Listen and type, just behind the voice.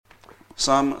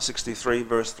Psalm 63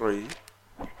 verse 3.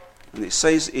 And it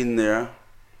says in there,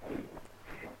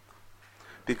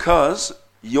 because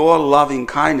your loving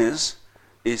kindness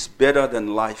is better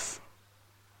than life.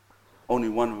 Only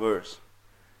one verse.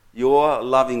 Your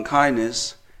loving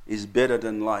kindness is better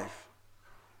than life.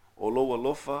 You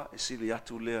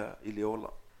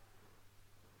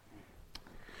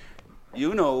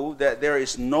know that there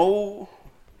is no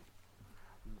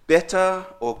better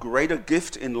or greater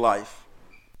gift in life.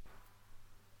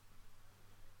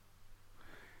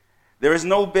 There is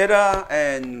no better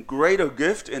and greater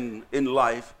gift in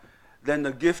life than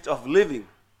the gift of living,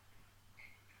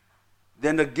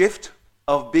 than the gift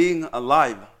of being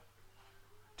alive.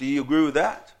 Do you agree with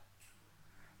that?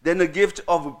 Than the gift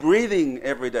of breathing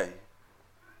every day.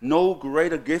 No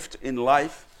greater gift in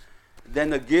life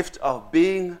than the gift of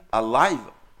being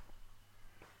alive.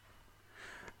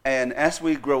 And as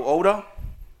we grow older,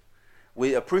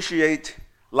 we appreciate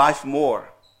life more.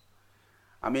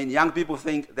 I mean, young people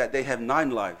think that they have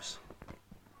 9 lives.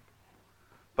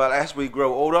 But as we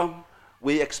grow older,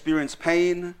 we experience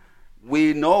pain.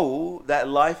 We know that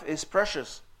life is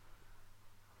precious.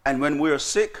 And when we are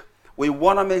sick, we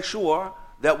want to make sure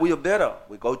that we are better.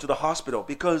 We go to the hospital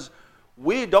because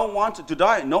we don't want to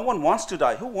die. No one wants to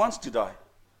die. Who wants to die?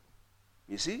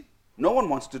 You see? No one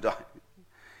wants to die.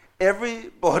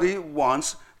 Everybody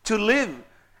wants to live.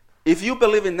 If you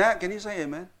believe in that, can you say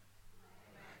amen?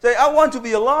 Say, I want to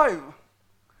be alive.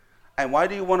 And why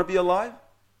do you want to be alive?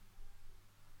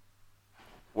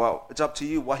 Well, it's up to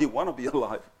you why you want to be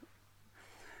alive.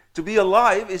 To be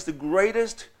alive is the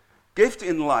greatest gift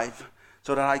in life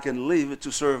so that I can live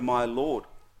to serve my Lord.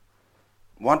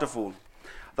 Wonderful.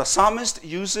 The psalmist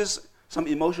uses some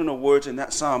emotional words in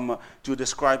that psalm to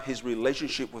describe his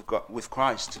relationship with God, with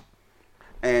Christ.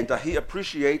 And he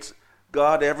appreciates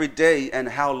God every day and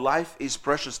how life is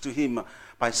precious to him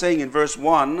by saying in verse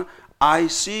 1, I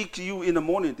seek you in the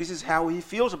morning. This is how he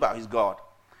feels about his God.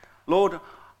 Lord,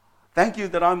 thank you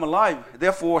that I'm alive.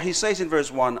 Therefore, he says in verse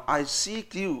 1, I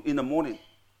seek you in the morning.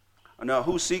 Now,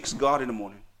 who seeks God in the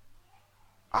morning?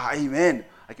 Amen.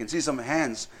 I can see some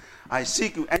hands. I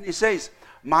seek you. And he says,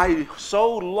 my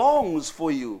soul longs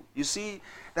for you. You see,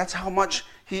 that's how much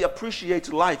he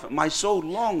appreciates life. My soul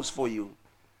longs for you.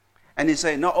 And he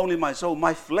says, not only my soul,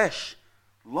 my flesh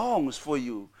longs for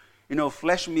you. You know,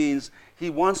 flesh means he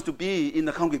wants to be in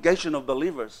the congregation of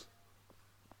believers.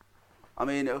 I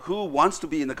mean, who wants to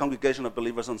be in the congregation of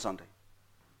believers on Sunday?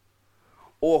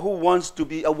 Or who wants to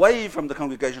be away from the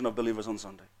congregation of believers on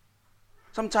Sunday?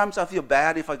 Sometimes I feel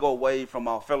bad if I go away from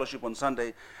our fellowship on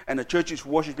Sunday and the church is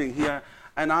worshiping here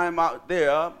and I'm out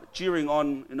there cheering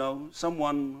on,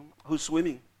 someone who's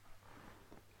swimming.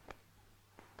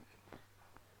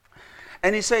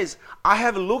 And he says, I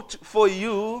have looked for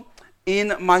you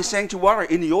in my sanctuary,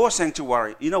 in your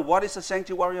sanctuary. You know what is the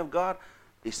sanctuary of God?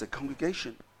 It's the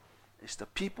congregation. It's the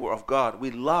people of God we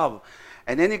love.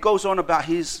 And then he goes on about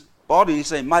his body. He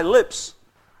says, my lips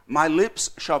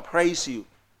shall praise you.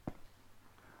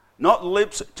 Not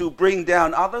lips to bring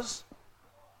down others.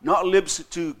 Not lips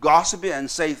to gossip and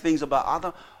say things about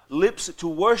others. Lips to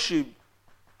worship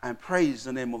and praise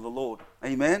the name of the Lord.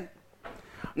 Amen.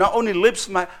 Not only lips,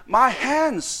 my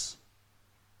hands.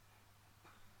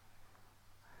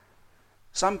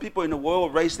 Some people in the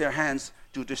world raise their hands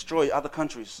to destroy other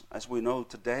countries, as we know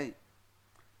today.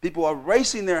 People are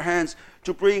raising their hands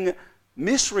to bring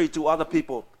misery to other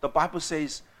people. The Bible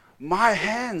says, my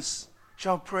hands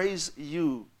shall praise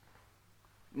you.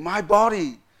 My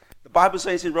body. The Bible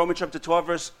says in Romans chapter 12,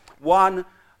 verse 1,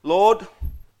 Lord,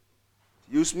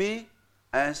 use me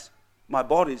as my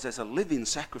body is as a living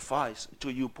sacrifice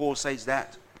to you. Paul says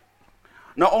that.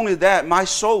 Not only that, my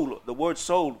soul, the word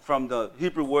soul from the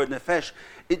Hebrew word nephesh,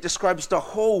 it describes the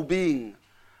whole being.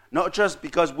 Not just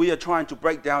because we are trying to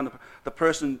break down the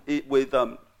person with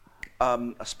a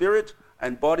spirit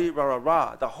and body,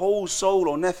 The whole soul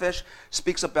or nephesh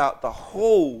speaks about the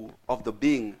whole of the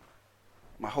being.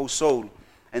 My whole soul.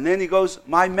 And then he goes,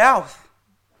 my mouth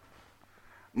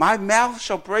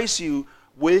shall praise you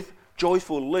with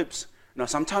joyful lips. Now,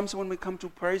 sometimes when we come to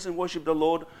praise and worship the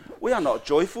Lord, we are not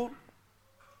joyful.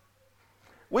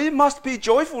 We must be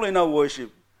joyful in our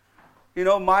worship.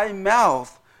 My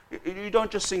mouth, you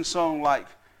don't just sing songs like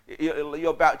you're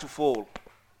about to fall.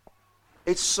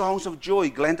 It's songs of joy.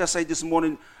 Glenda said this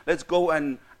morning, let's go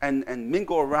and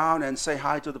mingle around and say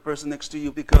hi to the person next to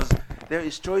you because there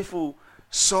is joyful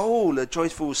soul,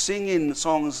 joyful singing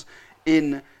songs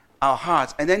in our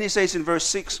hearts. And then he says in verse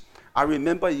 6, I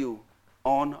remember you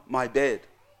on my bed.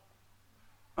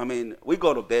 I mean, we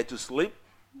go to bed to sleep.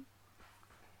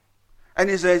 And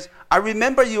he says, I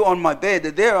remember you on my bed.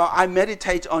 There I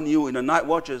meditate on you in the night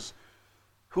watches.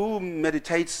 Who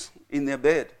meditates in their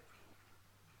bed?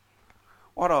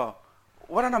 What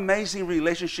an amazing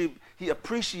relationship. He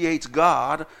appreciates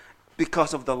God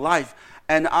because of the life.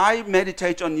 And I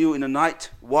meditate on you in the night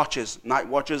watches. Night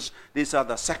watches, these are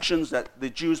the sections that the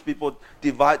Jewish people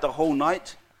divide the whole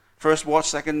night. First watch,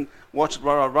 second watch,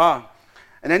 rah, rah, rah.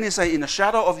 And then he says, in the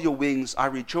shadow of your wings I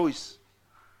rejoice.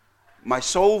 My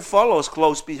soul follows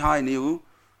close behind you.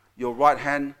 Your right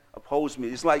hand upholds me.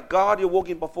 It's like, God, you're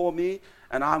walking before me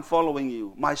and I'm following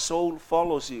you. My soul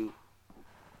follows you.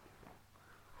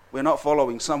 We're not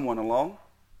following someone along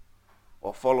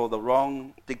or follow the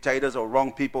wrong dictators or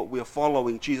wrong people. We are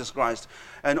following Jesus Christ.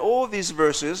 And all these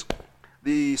verses,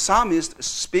 the psalmist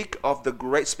speaks of the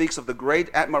great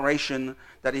admiration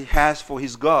that he has for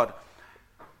his God.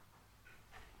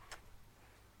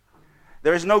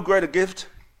 There is no greater gift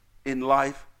in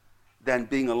life than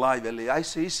being alive.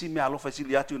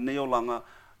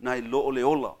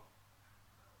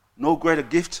 No greater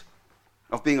gift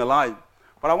of being alive.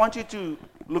 But I want you to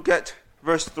look at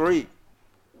verse 3.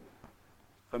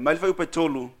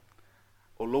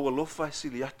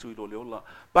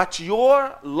 But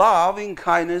your loving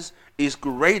kindness is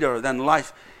greater than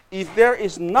life. If there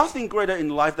is nothing greater in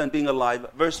life than being alive,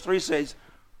 verse 3 says,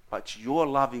 but your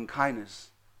loving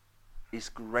kindness is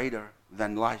greater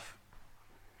than life.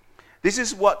 This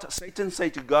is what Satan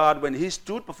said to God when he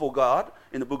stood before God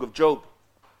in the book of Job.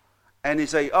 And he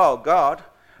said, oh God,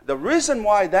 the reason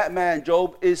why that man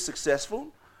Job is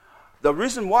successful, the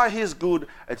reason why he is good,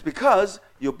 it's because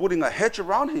you're putting a hedge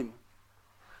around him.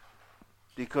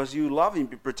 Because you love him,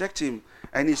 you protect him.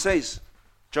 And he says,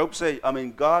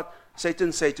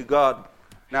 Satan said to God,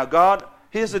 now God,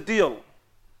 here's the deal.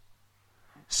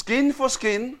 Skin for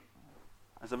skin,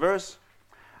 as a verse,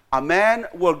 a man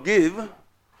will give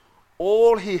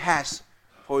all he has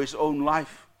for his own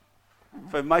life.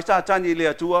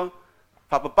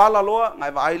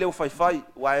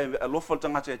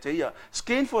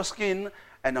 Skin for skin,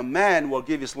 and a man will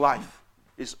give his life.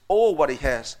 It's all what he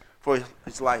has for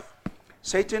his life.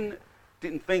 Satan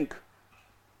didn't think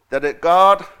that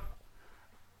God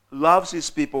loves his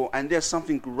people and there's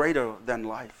something greater than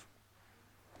life.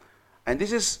 And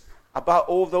this is about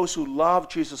all those who love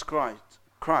Jesus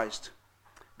Christ.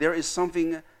 There is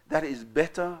something that is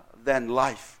better than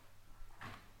life.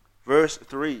 Verse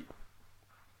 3.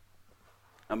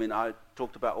 I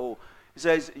talked about all. It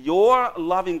says, your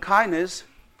loving kindness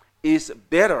is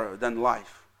better than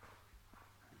life.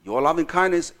 Your loving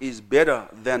kindness is better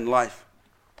than life.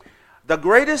 The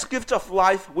greatest gift of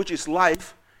life, which is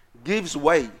life, gives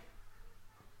way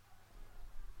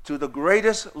to the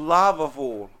greatest love of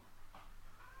all.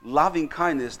 Loving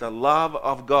kindness, the love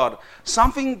of God.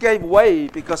 Something gave way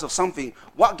because of something.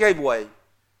 What gave way?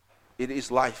 It is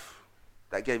life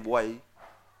that gave way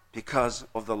because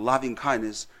of the loving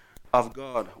kindness of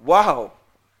God. Wow.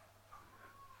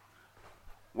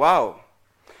 Wow.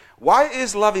 Why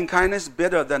is loving kindness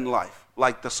better than life?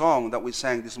 Like the song that we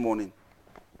sang this morning.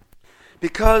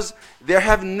 Because there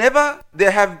have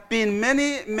been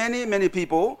many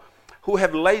people who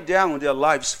have laid down their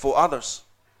lives for others.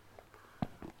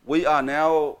 We are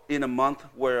now in a month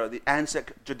where the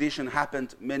Anzac tradition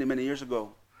happened many years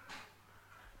ago.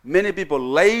 Many people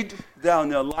laid down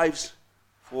their lives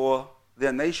for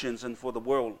their nations and for the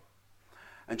world.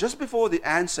 And just before the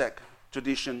Anzac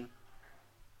tradition,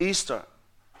 Easter,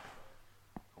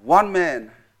 one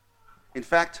man, in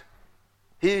fact,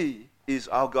 he is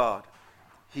our God.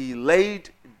 He laid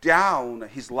down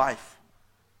his life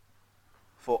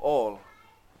for all,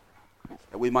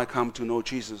 that we might come to know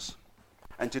Jesus.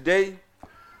 And today,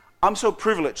 I'm so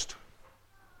privileged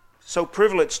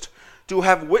to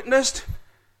have witnessed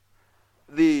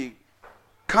the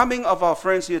coming of our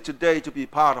friends here today to be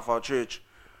part of our church,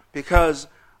 because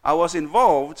I was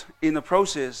involved in the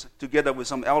process together with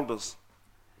some elders.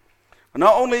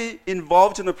 Not only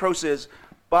involved in the process,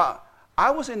 but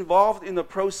I was involved in the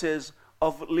process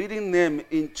of leading them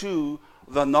into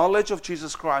the knowledge of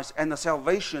Jesus Christ and the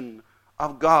salvation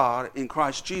of God in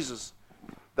Christ Jesus.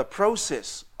 The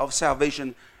process of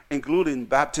salvation, including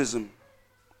baptism.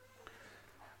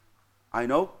 I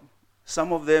know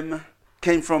some of them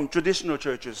came from traditional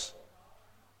churches.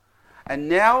 And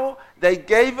now they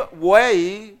gave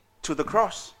way to the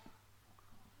cross.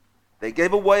 They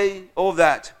gave away all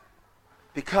that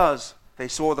because they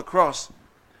saw the cross.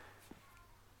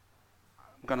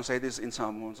 I'm going to say this in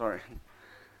some, I'm sorry.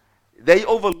 They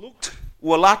overlooked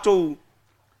walato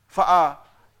fa'a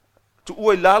tu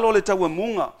ue lalo le tawa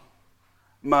munga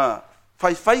ma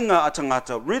whaiwhainga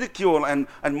atangata, ridicule and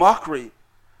mockery.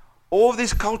 All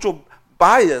this cultural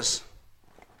bias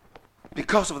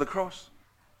because of the cross.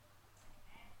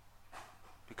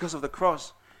 Because of the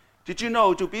cross. Did you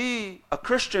know to be a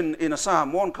Christian in a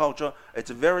Samoan culture, it's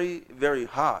very, very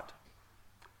hard.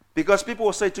 Because people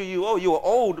will say to you, oh, you're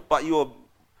old, but you're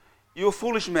a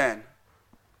foolish man.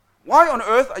 Why on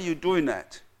earth are you doing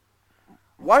that?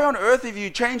 Why on earth have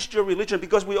you changed your religion?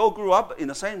 Because we all grew up in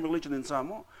the same religion in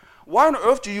Samoa. Why on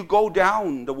earth do you go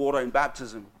down the water in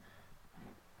baptism?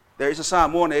 There is a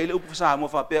Samoan, you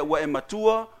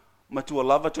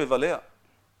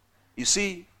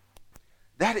see,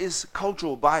 that is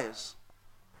cultural bias.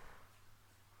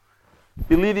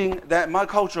 Believing that my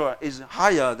culture is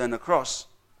higher than the cross.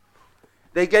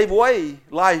 They gave away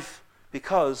life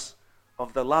because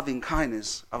of the loving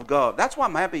kindness of God. That's why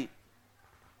I'm happy.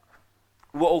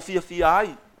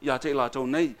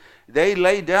 They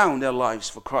laid down their lives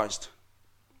for Christ.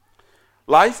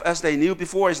 Life as they knew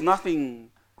before is nothing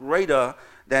greater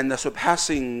than the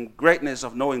surpassing greatness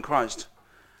of knowing Christ.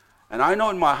 And I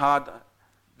know in my heart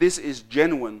this is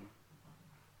genuine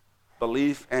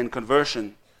belief and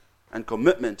conversion and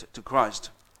commitment to Christ.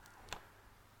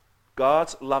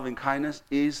 God's loving kindness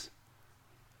is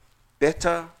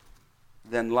better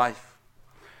than life.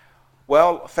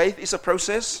 Well, faith is a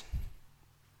process.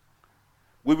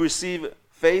 We receive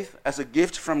faith as a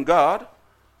gift from God,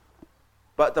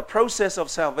 but the process of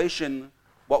salvation,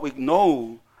 what we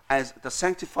know as the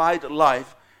sanctified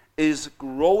life, is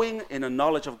growing in the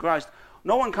knowledge of Christ.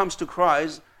 No one comes to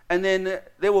Christ and then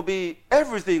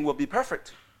everything will be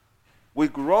perfect. We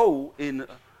grow in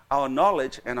our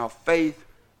knowledge and our faith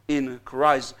in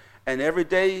Christ. And every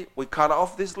day we cut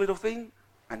off this little thing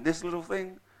and this little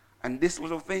thing and this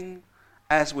little thing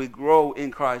as we grow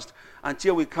in Christ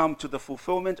until we come to the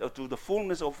fulfillment or to the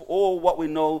fullness of all what we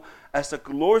know as the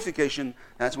glorification.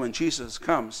 That's when Jesus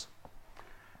comes.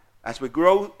 As we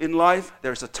grow in life,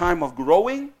 there's a time of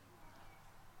growing.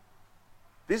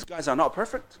 These guys are not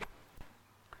perfect.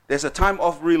 There's a time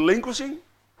of relinquishing,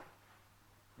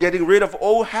 getting rid of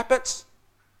old habits,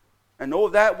 and all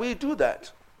that. We do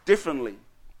that differently.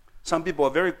 Some people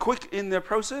are very quick in their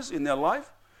process, in their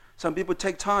life. Some people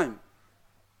take time.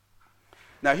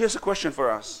 Now, here's a question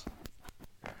for us.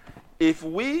 If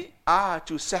we are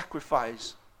to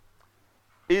sacrifice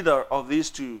either of these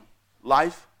two,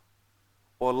 life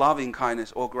or loving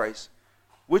kindness or grace,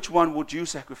 which one would you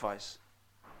sacrifice?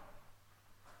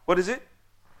 What is it?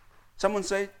 Someone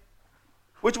say,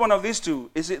 which one of these two?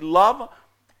 Is it love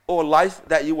or life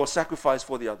that you will sacrifice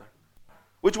for the other?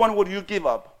 Which one would you give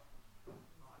up?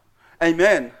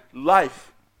 Amen.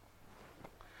 Life.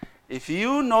 If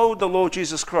you know the Lord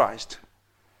Jesus Christ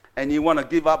and you want to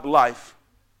give up life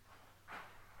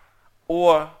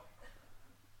or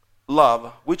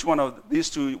love, which one of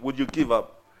these two would you give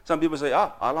up? Some people say,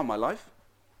 I love my life.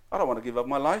 I don't want to give up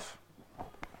my life.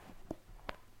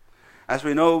 As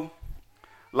we know,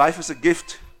 life is a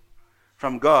gift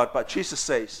from God, but Jesus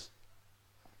says,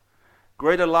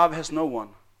 greater love has no one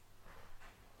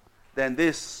than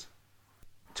this,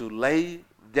 to lay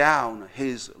down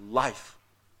his life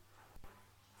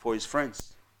for his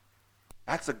friends.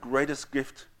 That's the greatest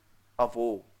gift of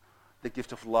all, the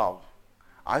gift of love.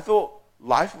 I thought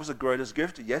life was the greatest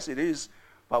gift. Yes, it is.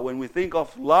 But when we think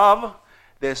of love,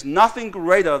 there's nothing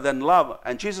greater than love.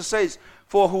 And Jesus says,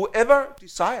 for whoever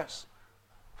desires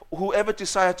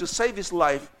to save his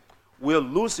life will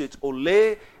lose it.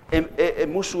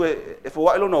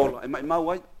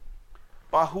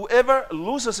 But whoever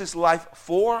loses his life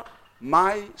for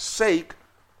my sake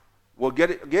will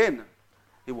get it again.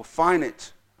 He will find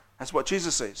it. That's what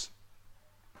Jesus says.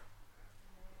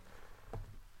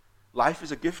 Life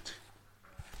is a gift,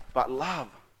 but love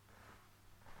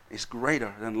is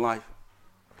greater than life.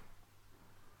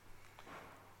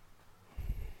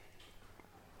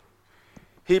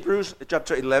 Hebrews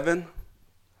chapter 11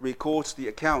 records the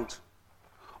account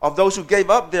of those who gave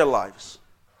up their lives.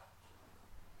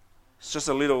 It's just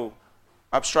a little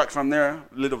abstract from there,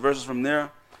 little verses from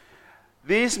there.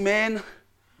 These men,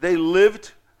 they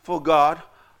lived for God,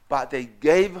 but they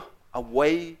gave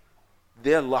away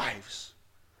their lives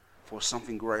for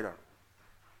something greater.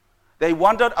 They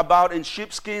wandered about in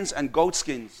sheepskins and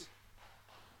goatskins,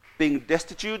 being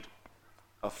destitute,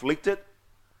 afflicted,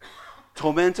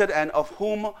 tormented, and of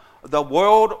whom the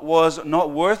world was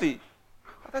not worthy.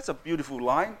 That's a beautiful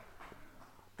line.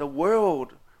 The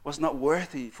world was not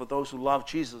worthy for those who love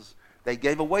Jesus. They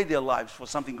gave away their lives for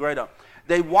something greater.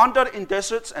 They wandered in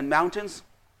deserts and mountains,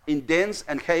 in dens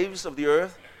and caves of the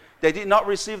earth. They did not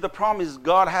receive the promise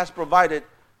God has provided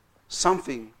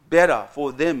something better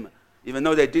for them. Even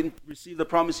though they didn't receive the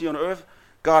promise here on earth,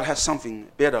 God has something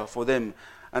better for them.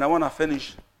 And I want to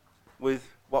finish with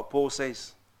what Paul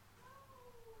says.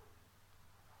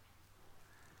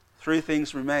 3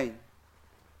 things remain: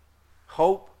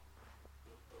 hope,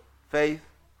 faith,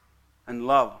 and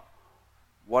love.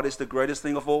 What is the greatest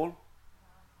thing of all?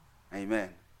 Amen.